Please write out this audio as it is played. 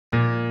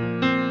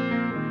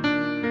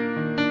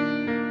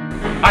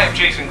Hi, I'm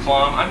Jason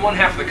Klom. I'm one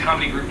half of the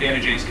comedy group Dan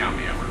and Jay's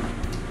Comedy Hour.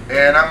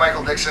 And I'm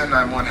Michael Dixon.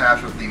 I'm one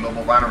half of the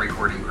mobile vinyl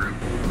recording group,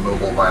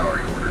 Mobile Vinyl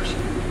Recorders.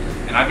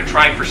 And I've been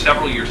trying for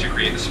several years to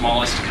create the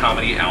smallest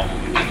comedy album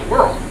in the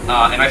world.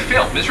 And I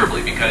failed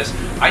miserably because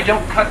I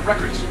don't cut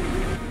records.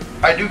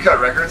 I do cut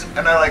records,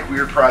 and I like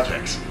weird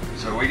projects.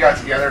 So we got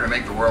together to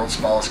make the world's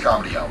smallest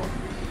comedy album.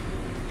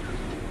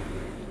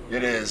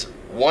 It is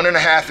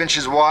 1.5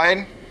 inches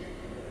wide.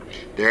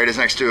 There it is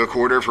next to a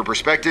quarter for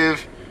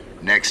perspective.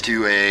 Next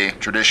to a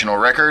traditional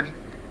record,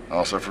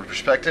 also for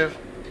perspective.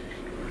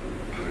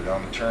 Put it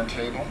on the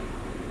turntable.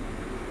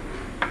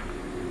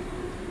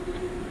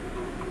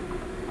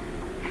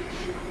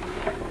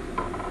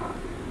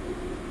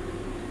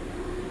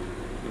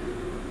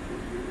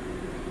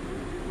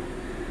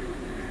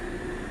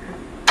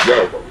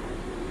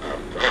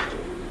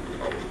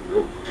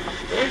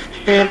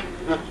 Can't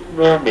this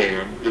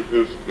snowman get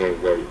his snow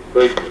right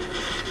segment?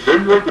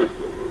 Then register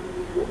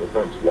for the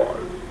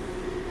punchline.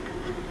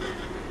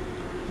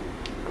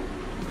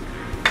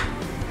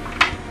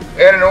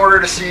 And in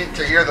order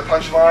to hear the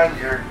punchline,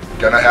 you're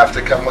gonna have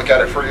to come look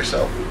at it for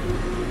yourself.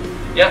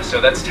 Yeah,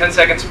 so that's 10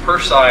 seconds per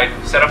side,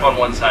 set up on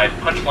one side,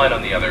 punchline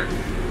on the other.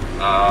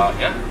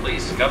 Yeah,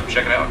 please come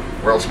check it out.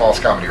 World's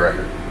smallest comedy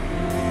record.